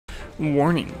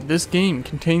Warning, this game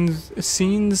contains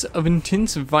scenes of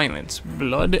intense violence,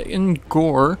 blood and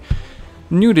gore,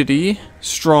 nudity,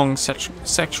 strong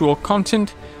sexual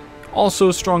content,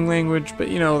 also strong language, but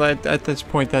you know, that at this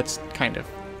point that's kind of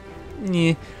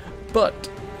yeah. But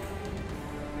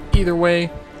either way,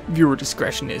 viewer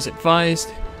discretion is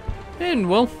advised. And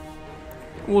well,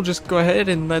 we'll just go ahead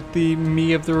and let the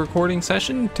me of the recording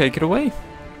session take it away.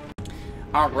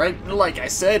 Alright, like I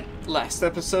said last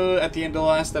episode, at the end of the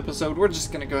last episode, we're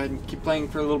just gonna go ahead and keep playing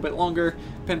for a little bit longer.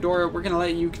 Pandora, we're gonna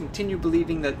let you continue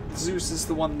believing that Zeus is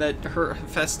the one that hurt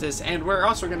Hephaestus, and we're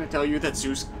also gonna tell you that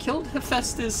Zeus killed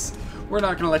Hephaestus. We're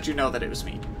not gonna let you know that it was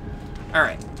me.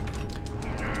 Alright.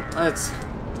 Let's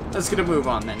get a move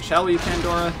on then, shall we,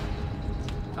 Pandora?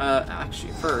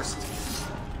 Actually, first.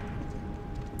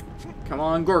 Come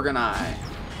on, Gorgon Eye.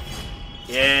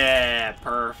 Yeah,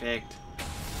 perfect.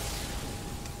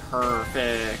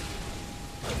 Perfect.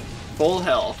 Full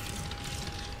health.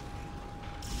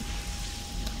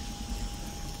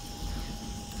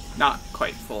 Not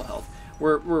quite full health.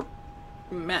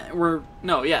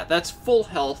 No, yeah, that's full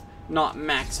health, not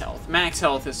max health. Max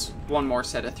health is one more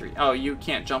set of 3. Oh, you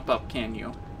can't jump up, can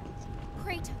you?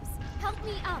 Kratos, help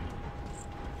me up.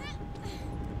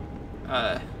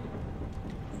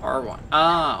 R1.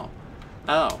 Oh.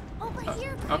 Oh. Over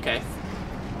here, Kratos. Okay.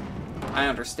 I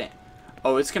understand.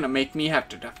 Oh, it's gonna make me have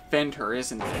to defend her,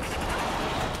 isn't it?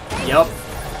 Yup.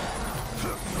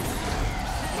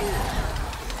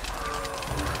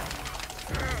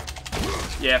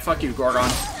 Yeah, fuck you, Gorgon.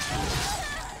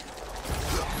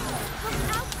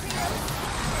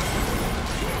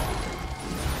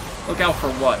 Look out for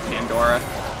what, Pandora?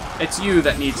 It's you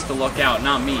that needs to look out,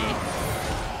 not me.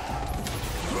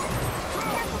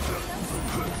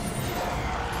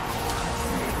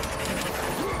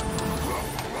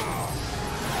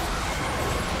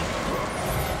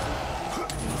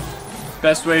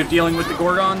 Best way of dealing with the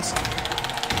Gorgons?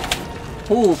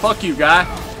 Ooh, fuck you, guy.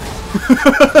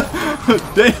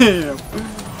 Damn.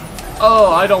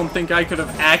 Oh, I don't think I could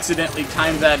have accidentally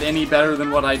timed that any better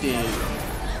than what I did.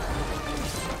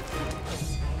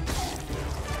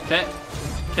 Okay.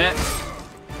 Okay.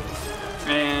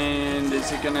 And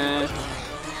is it gonna...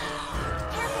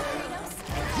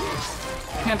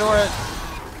 Pandora,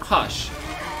 hush.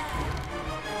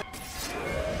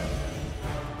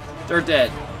 They're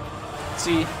dead.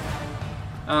 See,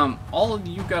 all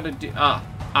you gotta do,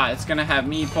 it's gonna have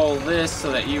me pull this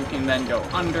so that you can then go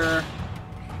under.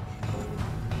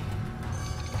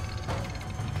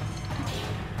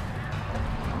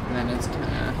 And then it's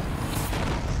gonna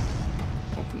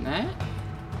open that.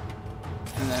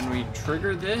 And then we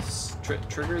trigger this,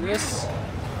 trigger this.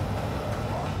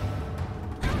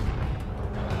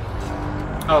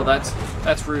 Oh,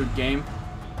 that's rude, game.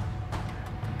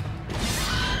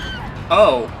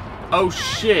 Oh. Oh,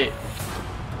 shit.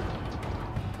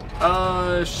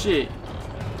 Shit.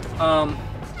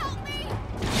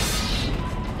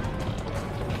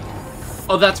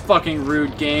 Oh, that's fucking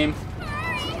rude, game.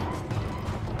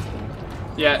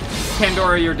 Yeah,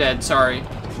 Pandora, you're dead. Sorry.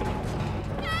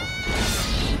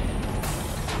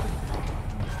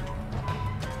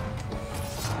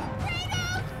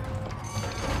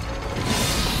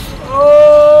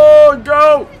 Oh,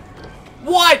 go!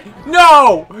 What?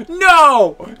 No!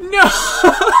 No! No!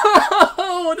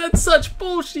 That's such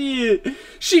bullshit!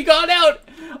 She got out!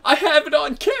 I have it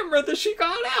on camera that she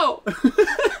got out!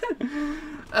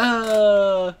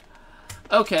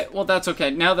 Okay, well that's okay.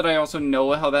 Now that I also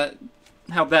know how that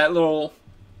little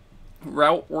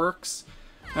route works,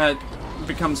 it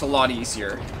becomes a lot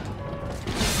easier.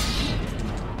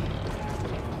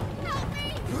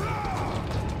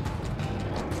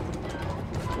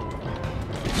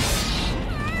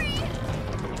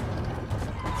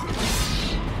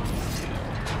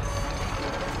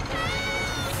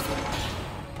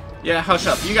 Yeah, hush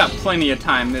up. You got plenty of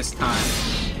time this time.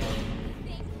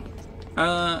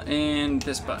 And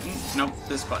this button. Nope,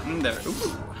 this button there.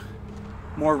 Ooh.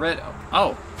 More red.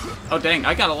 Oh. Oh, dang.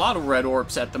 I got a lot of red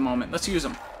orbs at the moment. Let's use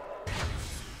them.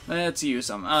 Let's use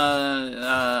them.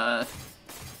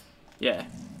 Yeah.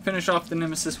 Finish off the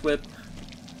Nemesis Whip.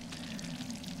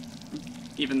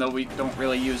 Even though we don't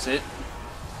really use it.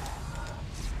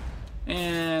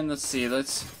 And let's see.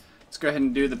 Let's go ahead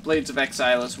and do the Blades of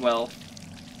Exile as well.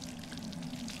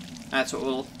 That's what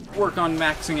we'll work on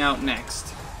maxing out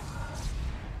next.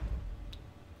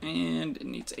 And it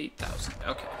needs 8,000.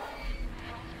 Okay.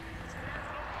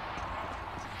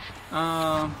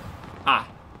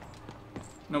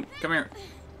 Nope, come here.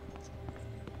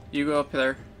 You go up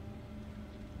there.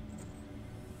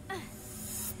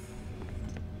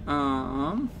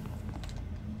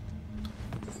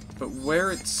 But where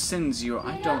it sends you,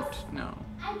 I don't know.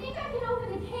 I think I can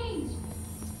open the cage.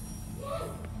 Yes.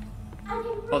 I can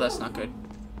bring Oh, that's it. not good.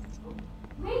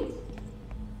 Wait.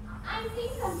 I see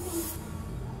something.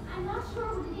 I'm not sure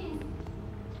what it is.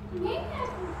 Maybe I can.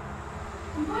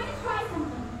 I'm going to try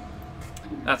something.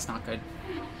 That's not good.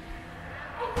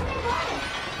 I think I got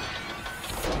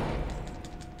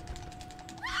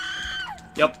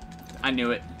it. Yep, I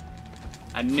knew it.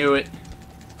 I knew it.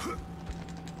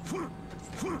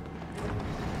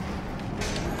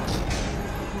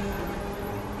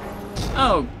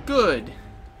 Oh, good.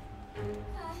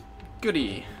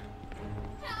 Goody.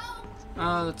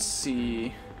 Let's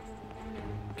see.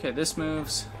 Okay, this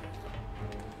moves.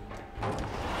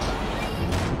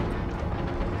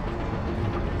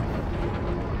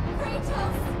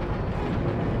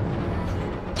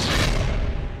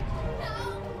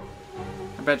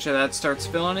 I bet you that starts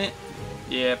filling it.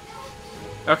 Yep.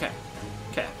 Okay.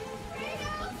 Okay.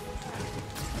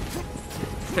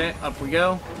 Okay, up we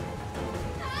go.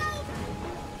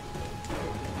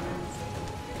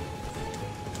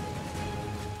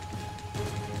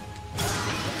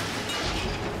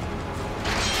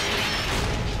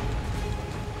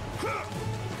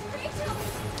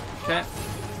 Okay.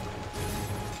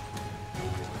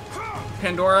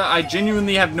 Pandora, I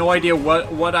genuinely have no idea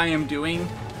what I am doing.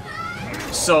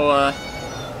 So,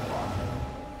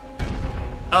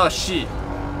 oh, shit.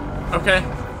 Okay.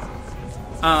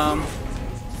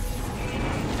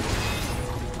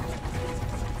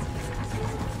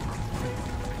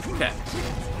 Okay.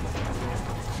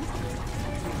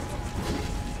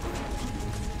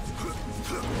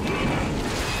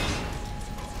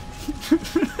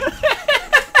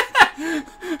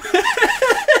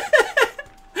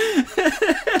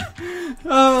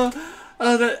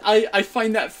 I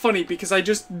find that funny because I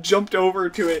just jumped over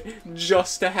to it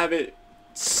just to have it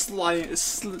slide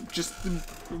just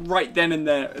right then and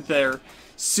there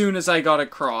soon as I got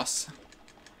across.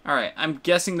 Alright, I'm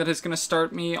guessing that it's gonna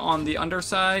start me on the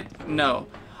underside. No.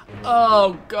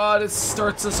 Oh god, it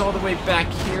starts us all the way back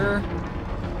here.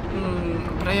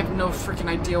 But I have no freaking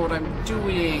idea what I'm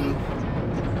doing.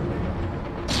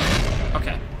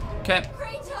 Okay. Okay.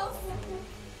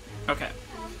 Okay.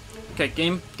 Okay,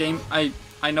 game.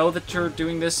 I know that you're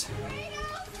doing this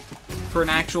for an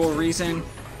actual reason,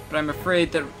 but I'm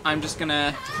afraid that I'm just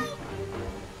gonna...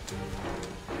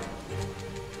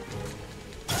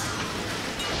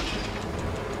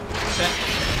 Okay.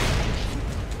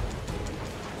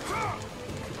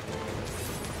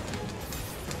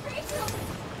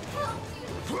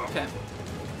 Okay.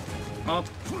 Up.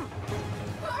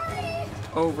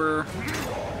 Over.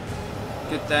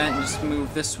 Get that and just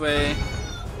move this way.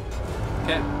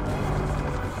 Okay.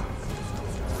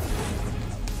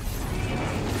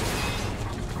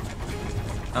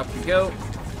 Up we go.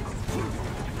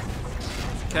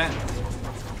 Okay.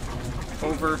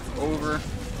 Over, over.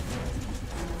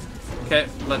 Okay,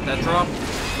 let that drop.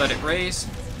 Let it raise.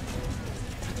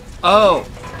 Oh!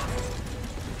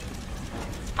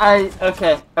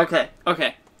 Okay.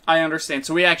 I understand.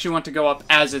 So we actually want to go up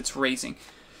as it's raising.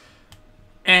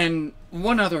 And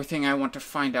one other thing I want to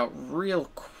find out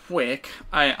real quick.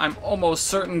 I'm almost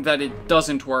certain that it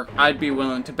doesn't work. I'd be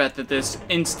willing to bet that this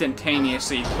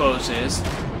instantaneously closes.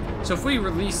 So if we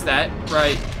release that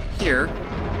right here,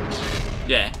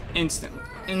 yeah,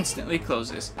 instantly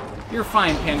closes. You're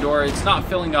fine, Pandora. It's not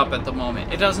filling up at the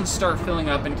moment. It doesn't start filling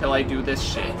up until I do this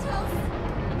shit.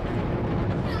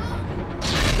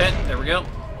 Okay, there we go.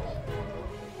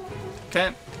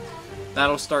 Okay,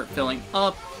 that'll start filling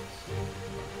up.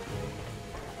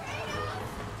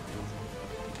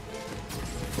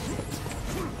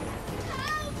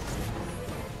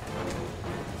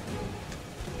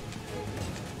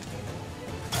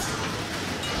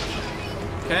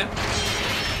 Okay.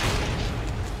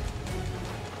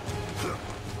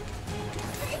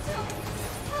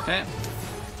 Okay.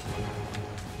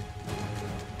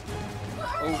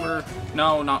 Over.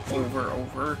 No, not over.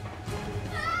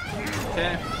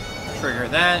 Okay. Trigger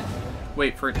that.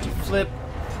 Wait for it to flip.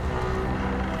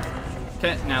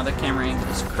 Okay, now the camera angle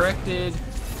is corrected.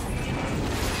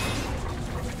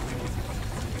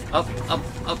 Up.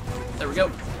 There we go.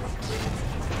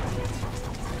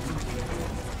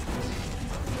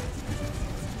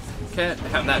 Okay,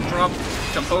 have that drop.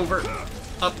 Jump over.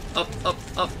 Up.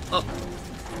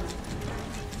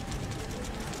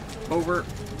 Over.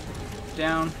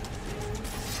 Down.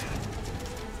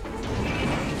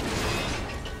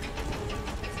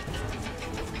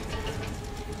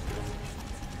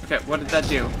 Okay, what did that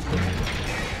do?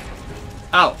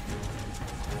 Oh.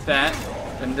 That.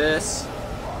 Then this.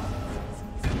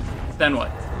 Then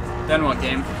what? Then what,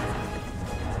 game?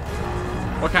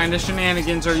 What kind of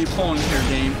shenanigans are you pulling here,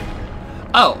 game?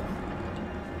 Oh.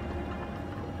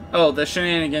 Oh, the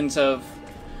shenanigans of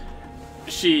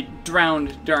she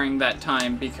drowned during that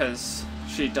time because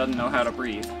she doesn't know how to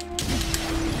breathe.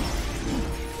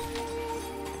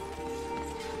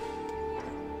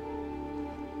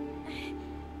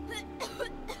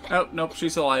 Oh, nope,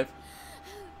 she's alive.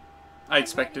 I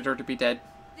expected her to be dead.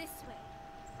 This way.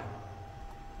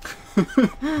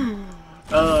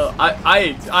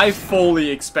 I fully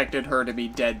expected her to be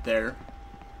dead there.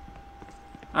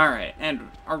 Alright,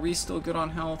 and are we still good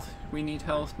on health? We need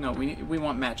health? No, we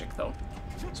want magic, though.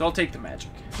 So I'll take the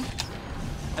magic.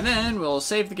 And then we'll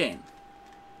save the game.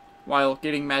 While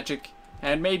getting magic.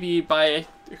 And maybe by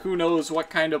who knows what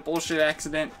kind of bullshit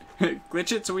accident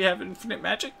glitch it so we have infinite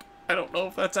magic? I don't know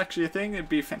if that's actually a thing. It'd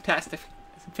be fantastic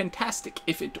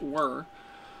if it were.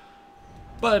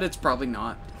 But it's probably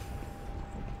not.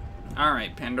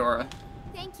 Alright, Pandora.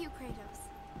 Thank you, Kratos.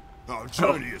 Our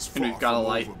journey is far and we've got a from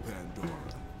light. over, Pandora.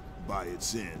 By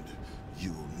its end,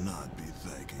 you will not be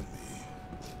thanking me.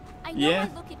 I know Yeah.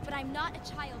 I look it, but I'm not a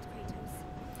child, Kratos.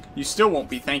 You still won't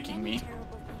be I've seen thanking many me.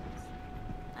 terrible things.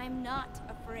 I'm not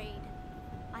afraid.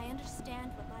 I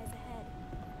understand what lies ahead.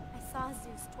 I saw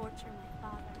Zeus torture my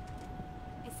father.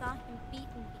 I saw him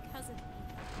beaten because of me.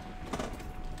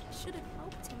 I should have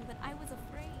helped him, but I was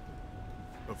afraid.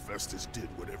 Hephaestus did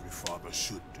what every father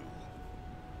should do.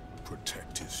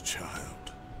 Protect his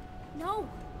child. No!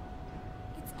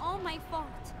 It's all my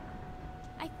fault.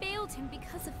 I failed him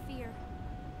because of fear.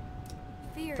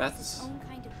 Fear is That's its own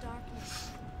kind of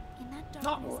darkness. In that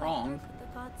not darkness, wrong. I heard what the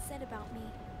gods said about me.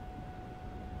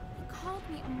 They called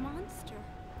me a monster.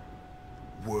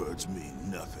 Words mean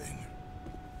nothing.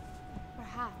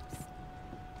 Perhaps.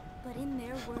 But in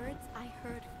their words, I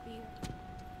heard fear.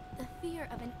 The fear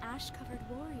of an ash-covered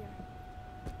warrior.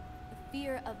 The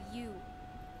fear of you.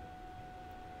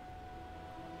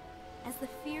 As the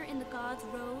fear in the gods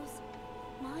rose,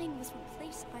 mine was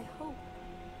replaced by hope.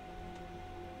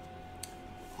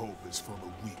 Hope is for the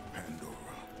weak, Pandora.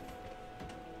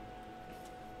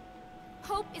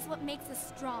 Hope is what makes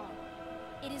us strong.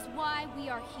 It is why we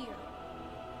are here.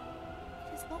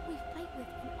 It is what we fight with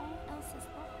when all else is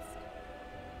lost.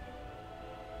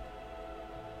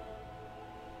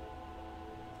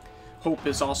 Hope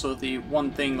is also the one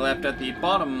thing left at the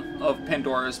bottom of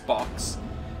Pandora's box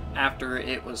after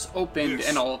it was opened This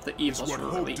and all of the is evils what were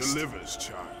hope released. delivers,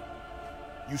 child.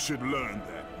 You should learn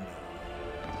that now.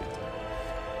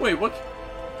 Wait, what?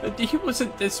 He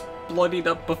wasn't this bloodied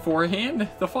up beforehand?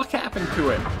 The fuck happened to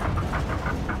it?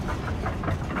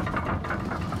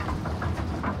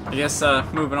 I guess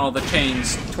moving all the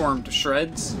chains tore him to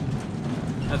shreds.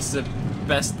 That's the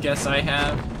best guess I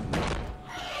have.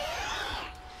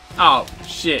 Oh,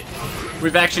 shit.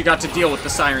 We've actually got to deal with the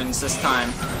sirens this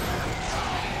time.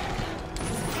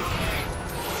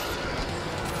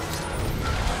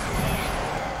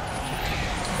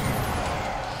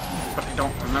 But I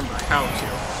don't remember how to.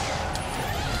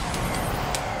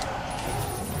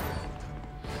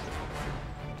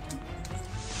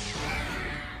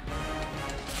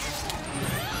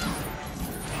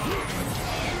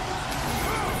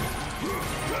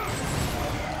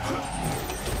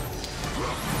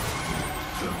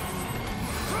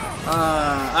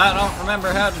 I don't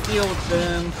remember how to deal with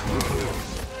them.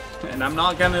 And I'm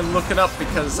not gonna look it up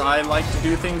because I like to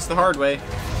do things the hard way.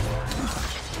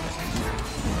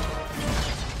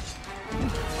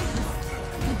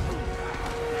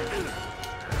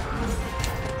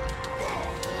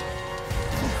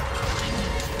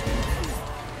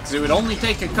 Because it would only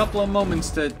take a couple of moments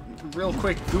to real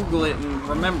quick Google it and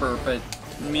remember, but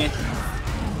meh.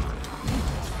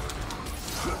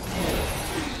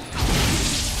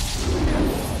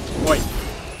 Wait,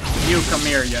 you come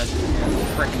here, you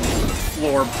frickin'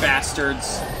 floor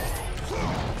bastards.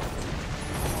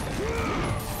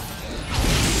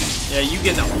 Yeah, you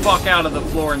get the fuck out of the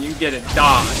floor and you get a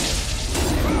dodge.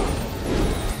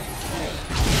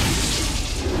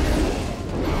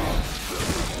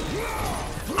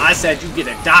 I said you get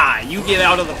a die. You get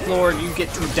out of the floor and you get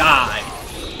to die.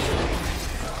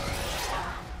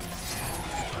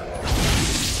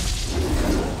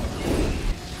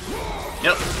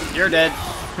 Yep, you're dead.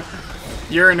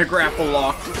 You're in a grapple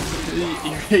lock.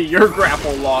 You're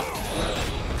grapple locked.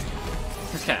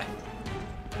 Okay.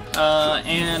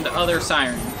 And other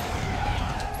siren.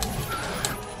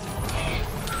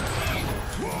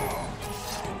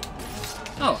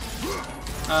 Oh.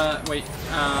 Wait.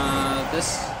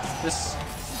 This.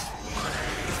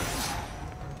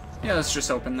 Yeah, let's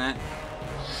just open that.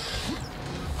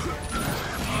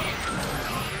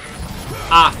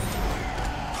 Ah.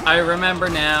 I remember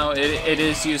now, it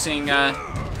is using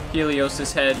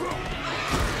Helios' head,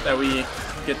 that we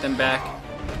get them back.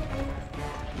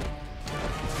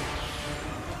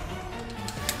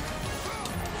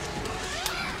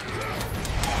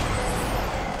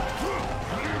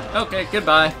 Okay,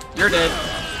 goodbye. You're dead.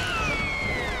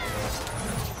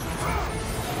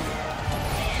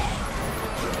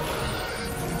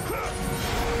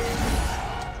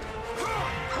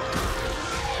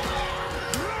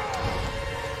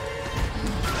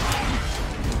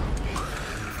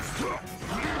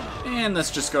 And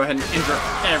let's just go ahead and injure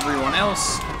everyone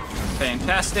else.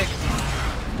 Fantastic.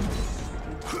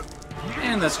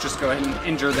 And let's just go ahead and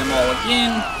injure them all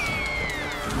again.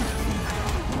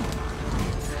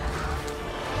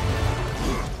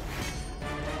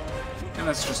 And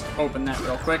let's just open that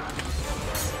real quick.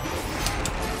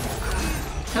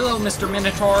 Hello, Mr.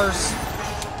 Minotaurs.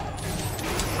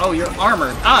 Oh, you're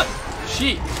armored. Ah,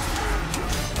 shit.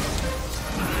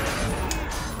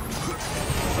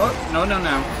 Oh, no, no,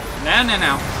 no. No, no,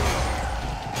 no.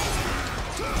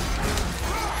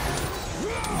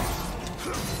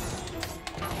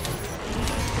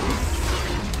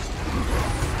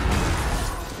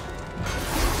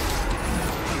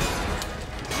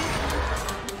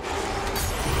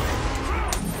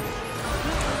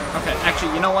 Okay,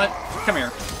 actually, you know what? Come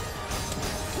here.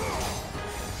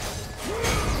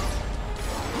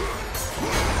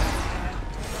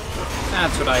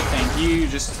 That's what I think. You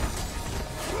just...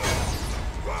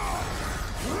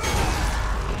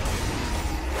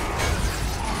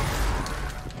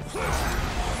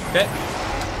 Okay.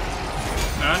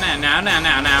 No, no, no, no,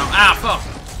 no, no. Ah, fuck.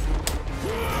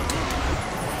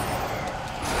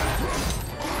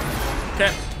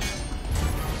 Okay.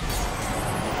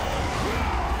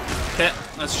 Okay,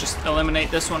 let's just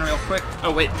eliminate this one real quick.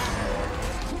 Oh, wait.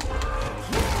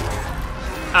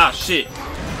 Ah, shit.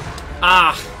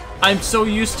 Ah, I'm so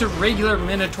used to regular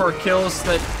Minotaur kills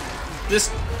that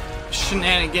this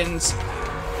shenanigans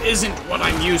isn't what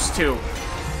I'm used to.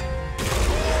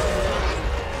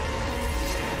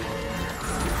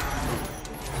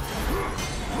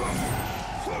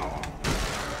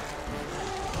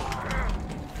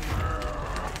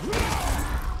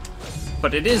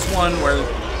 But it is one where,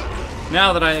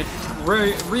 now that I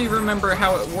remember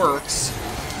how it works,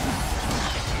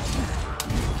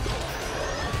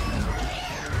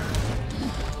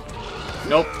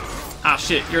 nope. Ah,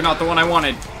 shit, you're not the one I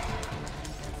wanted.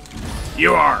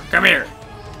 You are. Come here.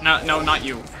 No, no, not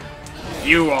you.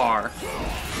 You are.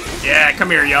 Yeah, come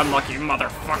here, you unlucky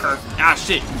motherfucker. Ah,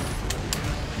 shit.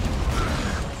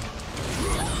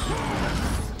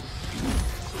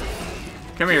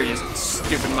 Come here, you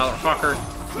stupid motherfucker.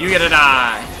 You get to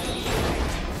die.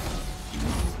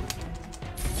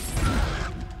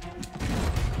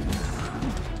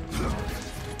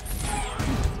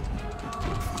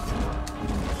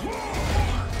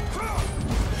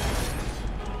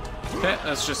 Okay,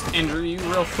 let's just injure you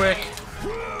real quick.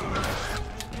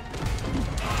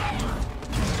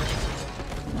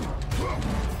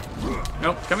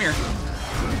 Nope, come here.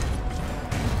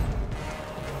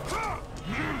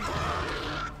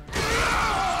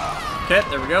 Okay,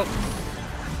 there we go.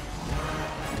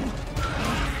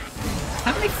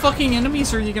 How many fucking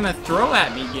enemies are you gonna throw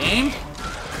at me, game?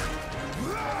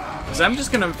 Because I'm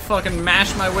just gonna fucking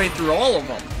mash my way through all of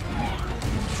them.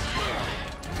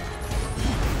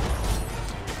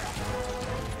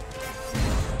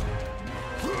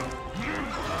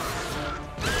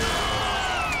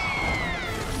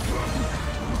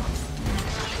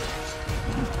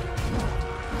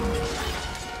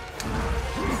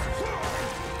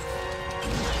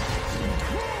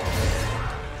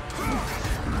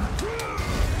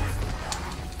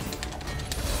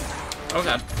 Oh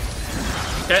god.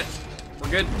 Okay, we're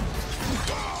good.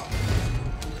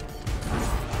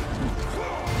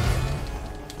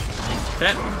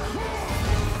 Okay.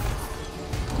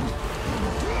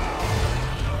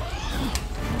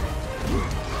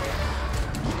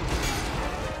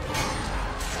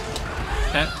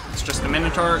 Okay, it's just a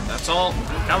Minotaur, that's all.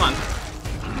 Come on.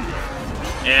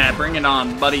 Yeah, bring it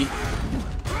on, buddy.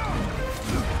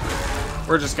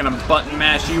 We're just gonna button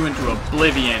mash you into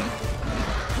oblivion.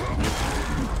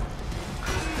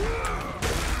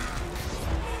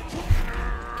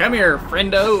 Come here,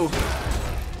 friendo.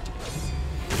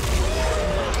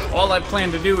 All I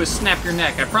plan to do is snap your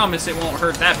neck. I promise it won't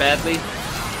hurt that badly.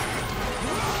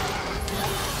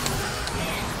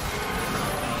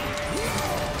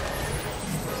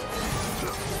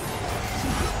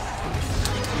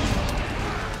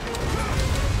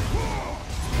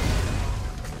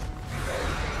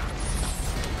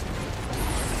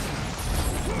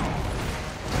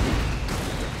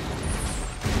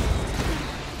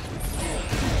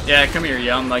 Yeah, come here,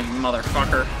 you unlucky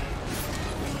motherfucker.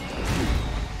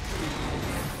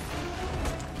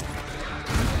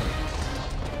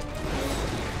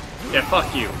 Yeah,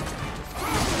 fuck you.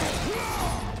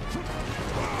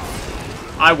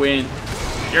 I win.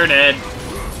 You're dead.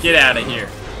 Get out of here.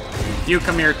 You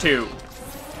come here too.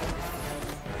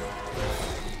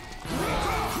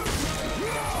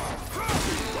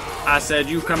 I said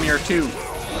you come here too.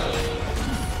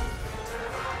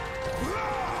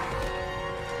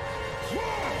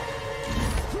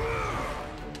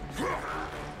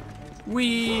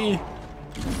 Whee!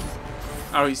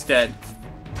 Oh, he's dead.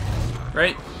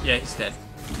 Right? Yeah, he's dead.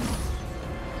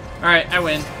 Alright, I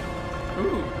win.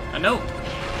 Ooh, a note.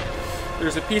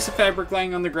 There's a piece of fabric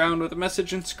lying on the ground with a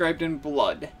message inscribed in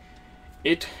blood.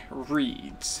 It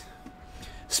reads,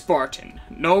 Spartan,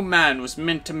 no man was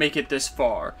meant to make it this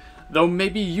far, though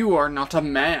maybe you are not a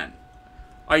man.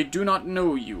 I do not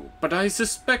know you, but I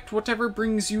suspect whatever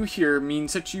brings you here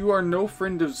means that you are no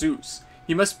friend of Zeus.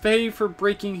 He must pay for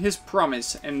breaking his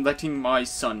promise and letting my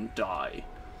son die.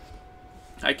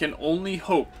 I can only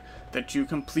hope that you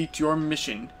complete your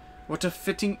mission. What a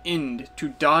fitting end to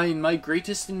die in my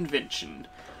greatest invention.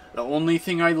 The only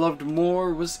thing I loved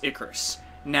more was Icarus.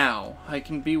 Now I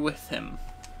can be with him.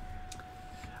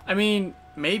 I mean,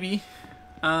 maybe.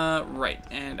 Right.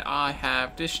 And I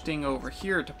have this thing over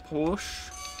here to push.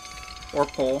 Or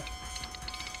pull.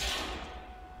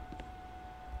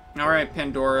 Alright,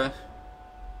 Pandora.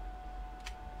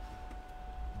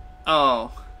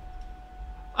 Oh.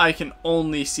 I can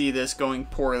only see this going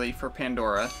poorly for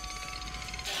Pandora.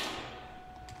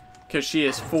 Because she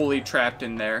is fully trapped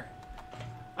in there.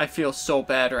 I feel so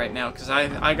bad right now, because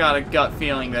I got a gut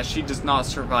feeling that she does not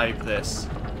survive this.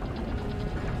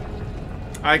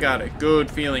 I got a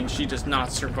good feeling she does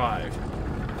not survive.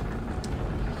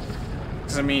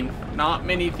 Because, I mean, not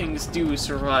many things do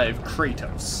survive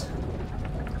Kratos.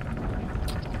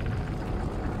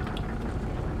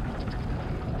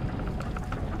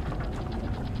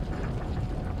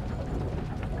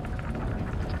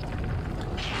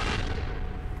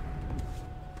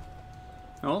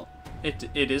 Oh,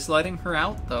 it is letting her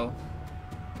out, though.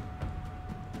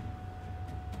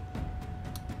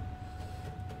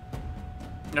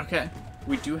 Okay,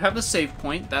 we do have a save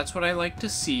point. That's what I like to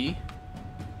see.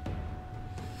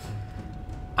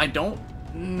 I don't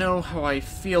know how I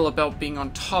feel about being on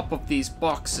top of these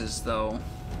boxes, though.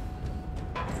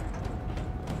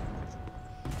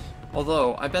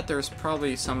 Although, I bet there's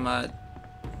probably some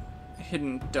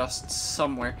hidden dust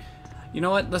somewhere. You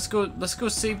know what? Let's go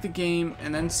save the game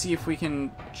and then see if we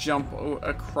can jump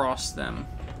across them.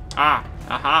 Ah,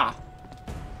 aha.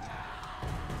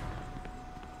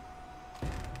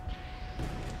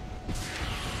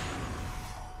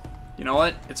 You know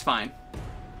what? It's fine.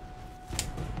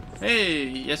 Hey,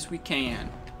 yes we can.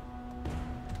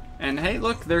 And hey,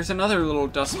 look, there's another little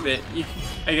dust bit.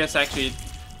 I guess actually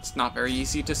it's not very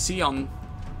easy to see on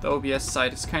the OBS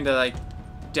side. It's kind of like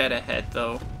dead ahead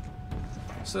though.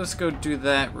 So let's go do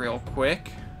that real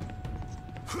quick.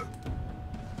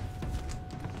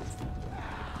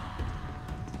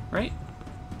 Right?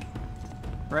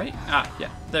 Right? Ah,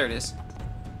 yeah, there it is.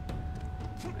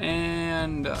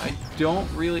 And I don't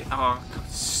really... Ah,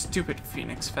 stupid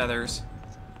phoenix feathers.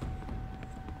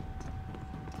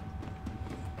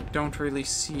 Don't really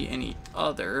see any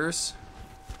others.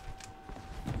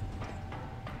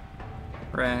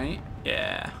 Right?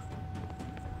 Yeah.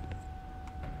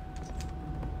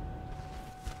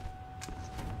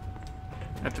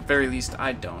 At the very least,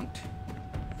 I don't.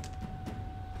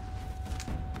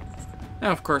 Now,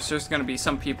 of course, there's going to be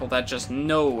some people that just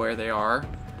know where they are.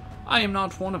 I am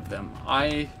not one of them.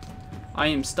 I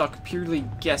am stuck purely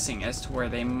guessing as to where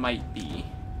they might be.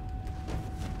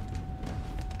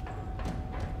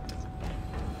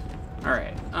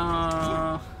 Alright,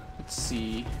 let's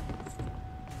see.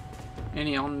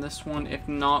 Any on this one? If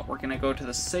not, we're gonna go to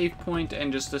the save point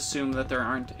and just assume that there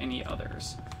aren't any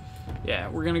others. Yeah,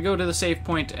 we're gonna go to the save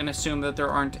point and assume that there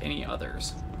aren't any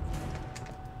others.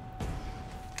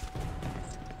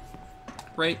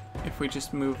 Right? If we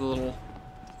just move a little...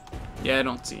 Yeah, I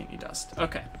don't see any dust.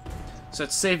 Okay. So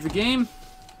let's save the game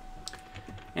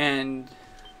and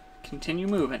continue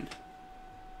moving.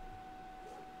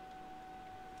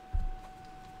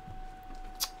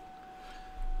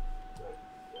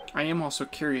 I am also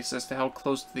curious as to how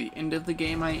close to the end of the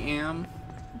game I am,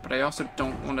 but I also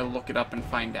don't want to look it up and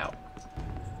find out.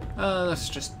 Let's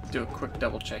just do a quick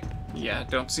double check. Yeah,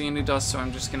 don't see any dust, so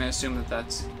I'm just going to assume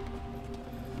that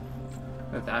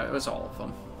that was all of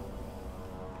them.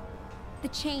 The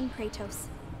chain, Kratos.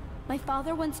 My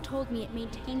father once told me it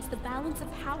maintains the balance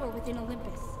of power within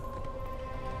Olympus.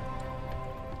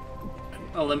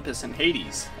 Olympus and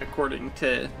Hades, according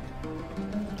to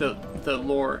the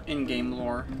lore, in-game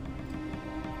lore.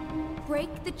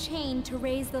 Break the chain to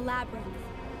raise the labyrinth.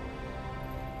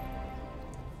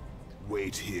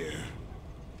 Wait here.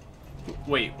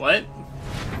 Wait, what?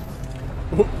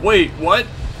 Wait, what?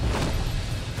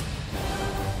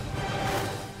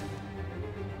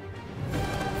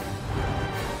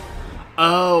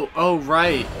 Oh,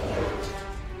 right.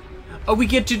 Oh, we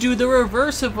get to do the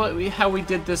reverse of how we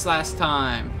did this last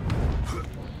time.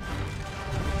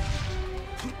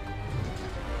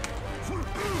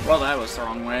 Well, that was the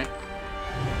wrong way.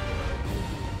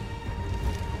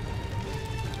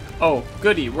 Oh,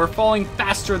 goody, we're falling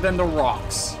faster than the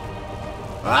rocks.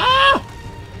 Ah!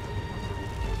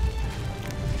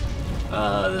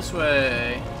 This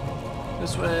way.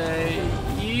 This way.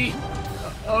 Yeet.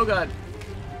 Oh, God.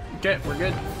 Okay, we're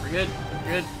good. We're good.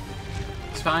 We're good.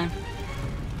 It's fine.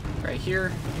 Right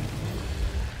here.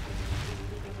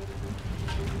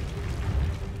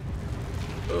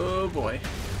 Oh, boy.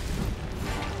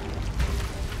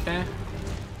 Okay.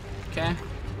 Okay.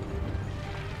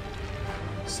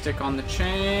 Stick on the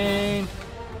chain.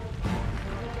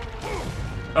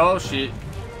 Oh, shit.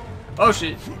 Oh,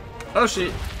 shit. Oh,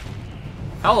 shit.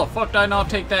 How the fuck did I not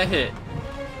take that hit?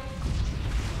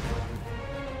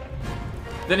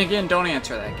 Then again, don't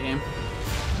answer that game.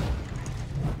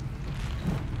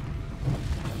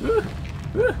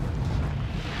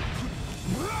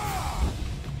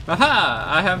 Aha!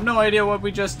 I have no idea what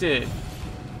we just did.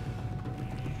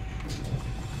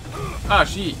 Ah,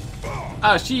 shit.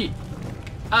 Ah, shit.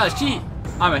 Ah, shit.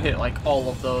 I'm gonna hit like all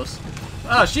of those.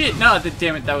 Oh, shit. No,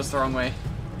 damn it. That was the wrong way.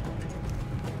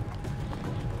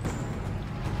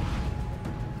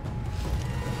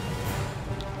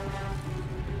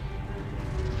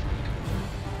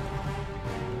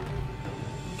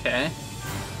 Okay.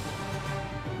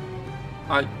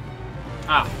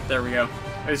 There we go.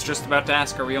 I was just about to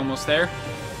ask, are we almost there?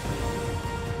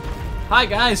 Hi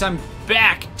guys, I'm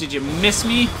back. Did you miss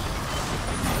me?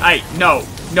 Hey, no,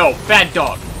 bad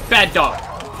dog, bad dog.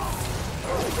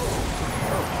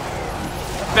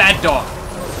 Bad dog,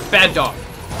 bad dog,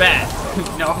 bad.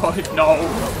 No,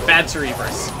 bad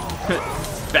Cerberus.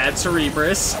 Bad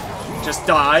Cerberus. Just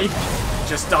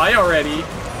die already.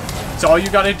 It's all you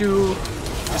gotta do.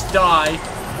 Just die.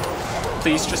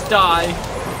 Please just die.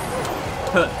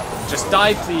 Just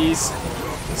die, please.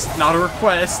 It's not a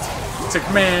request. It's a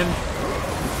command.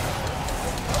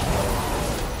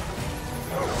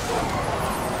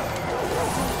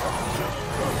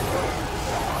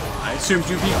 I assumed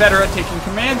you'd be better at taking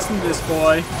commands than this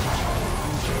boy.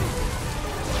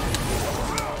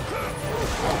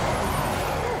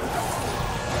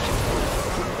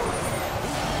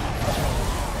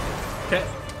 Okay,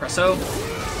 press O.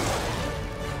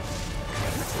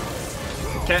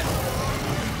 Okay,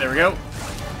 there we go.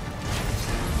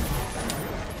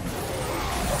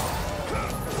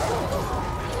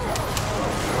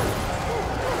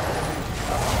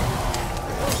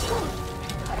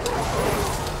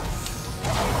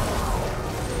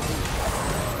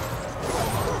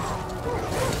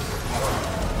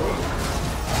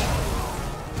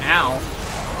 Ow.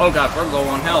 Oh god, we're low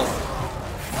on health.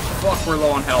 Fuck, we're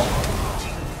low on health.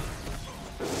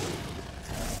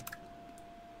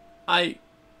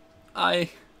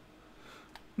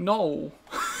 No.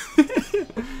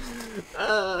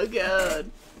 Oh, God.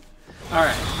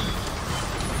 Alright.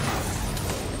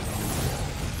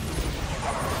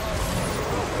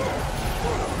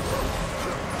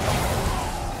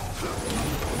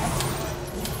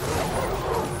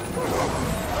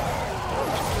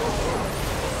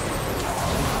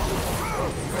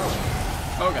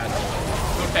 Oh, God.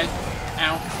 Okay.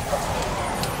 Ow.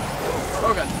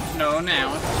 Oh, God. No,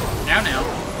 now.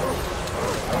 Now.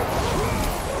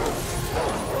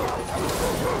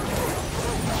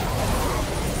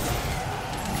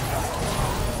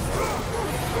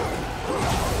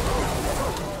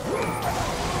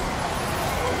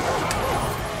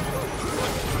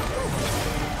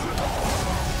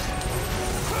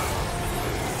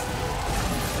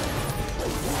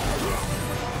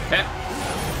 Okay.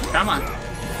 Come on.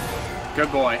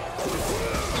 Good boy.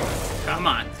 Come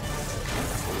on.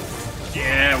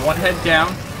 Yeah, one head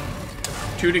down.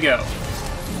 2 to go.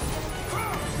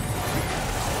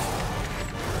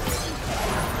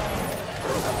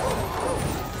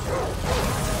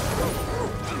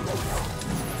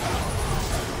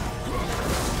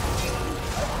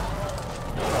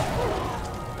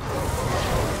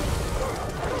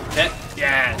 Okay.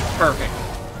 Yeah, perfect.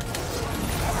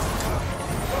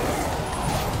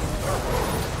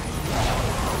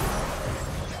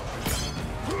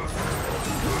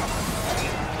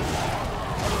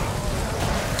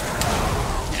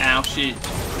 Ow, shit.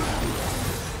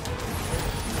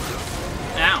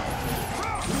 Ow.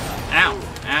 Ow.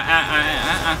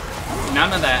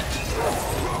 None of that.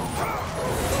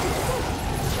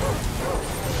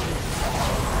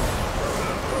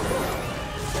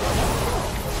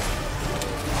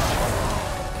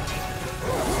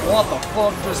 What the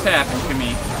fuck just happened to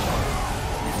me?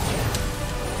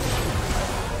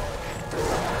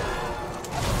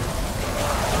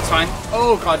 It's fine.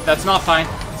 Oh god, that's not fine.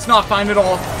 It's not fine at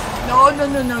all. No, no,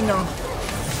 no, no, no.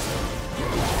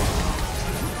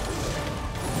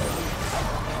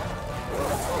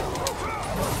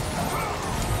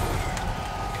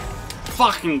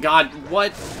 Fucking god,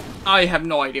 what? I have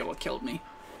no idea what killed me.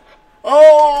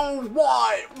 Oh,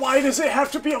 why? Why does it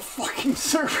have to be a fucking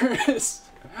Cerberus?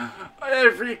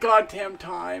 Every goddamn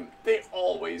time.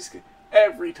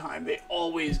 Every time, they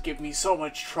always give me so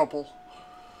much trouble.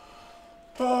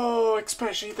 Oh,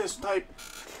 especially this type.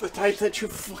 The type that you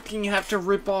fucking have to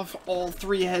rip off all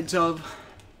 3 heads of.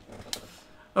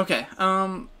 Okay,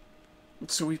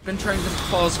 so we've been trying to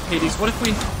pause Hades. What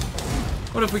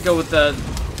if we go with the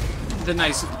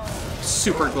nice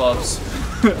super gloves?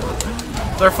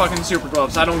 They're fucking super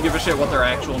gloves. I don't give a shit what their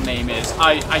actual name is.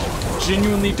 I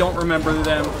genuinely don't remember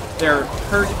them. They're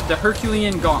the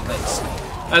Herculean gauntlets.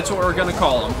 That's what we're gonna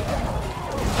call them.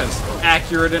 Because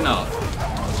accurate enough.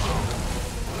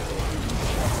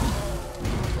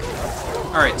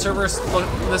 Alright, Cerberus,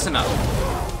 listen up.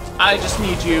 I just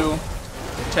need you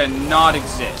to not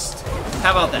exist.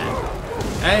 How about that?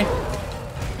 Hey?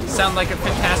 Sound like a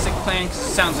fantastic plan?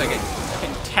 Sounds like a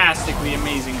fantastically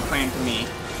amazing plan to me.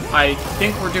 I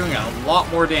think we're doing a lot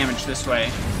more damage this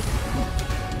way.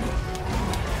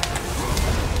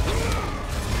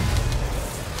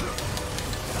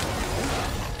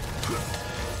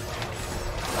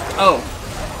 Oh,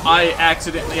 I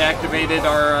accidentally activated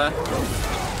our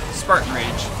Spartan Rage.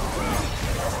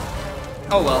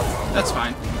 Oh well, that's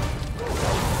fine.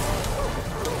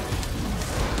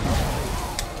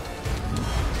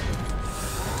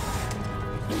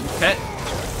 Okay.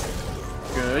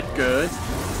 Good, good.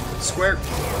 Square.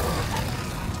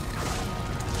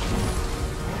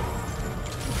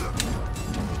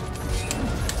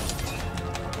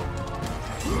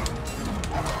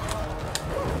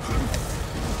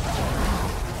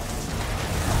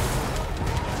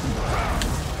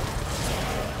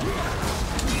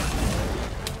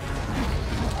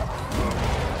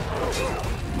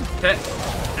 Okay.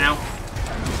 Ow.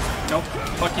 Nope.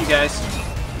 Fuck you guys.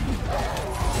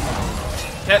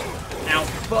 Okay. Ow.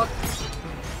 Fuck.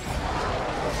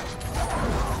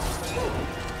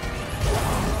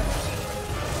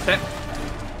 Okay.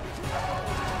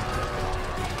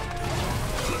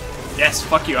 Yes,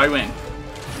 fuck you, I win.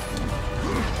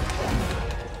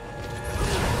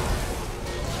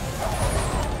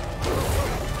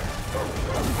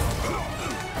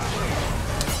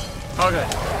 Okay,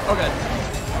 okay.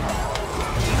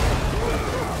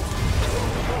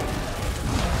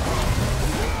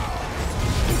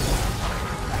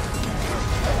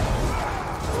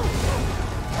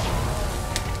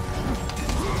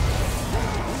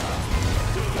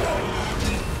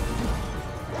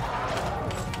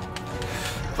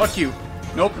 Fuck you.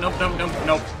 Nope, nope, nope, nope,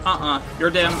 nope.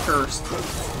 You're damn cursed.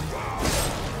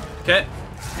 Okay.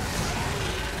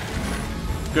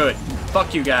 Good.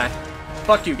 Fuck you, guy.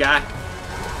 Fuck you, guy.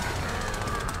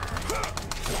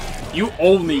 You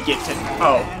only get to...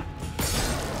 Oh.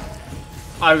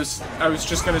 I was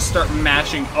just gonna start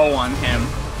mashing O on him.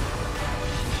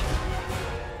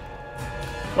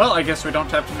 Well, I guess we don't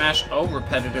have to mash O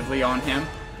repetitively on him.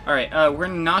 Alright, we're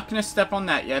not gonna step on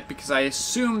that yet, because I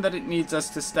assume that it needs us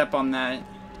to step on that.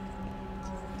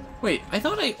 Wait, I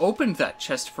thought I opened that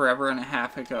chest forever and a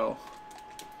half ago.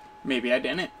 Maybe I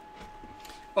didn't.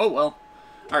 Oh well.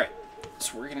 Alright,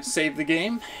 so we're gonna save the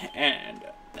game, and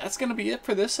that's gonna be it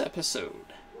for this episode.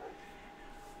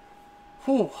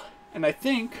 Whew. And I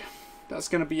think that's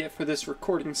gonna be it for this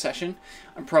recording session.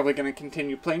 I'm probably gonna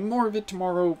continue playing more of it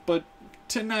tomorrow, but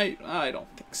tonight, I don't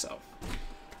think so.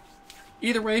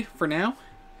 Either way, for now,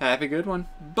 have a good one.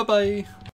 Bye-bye.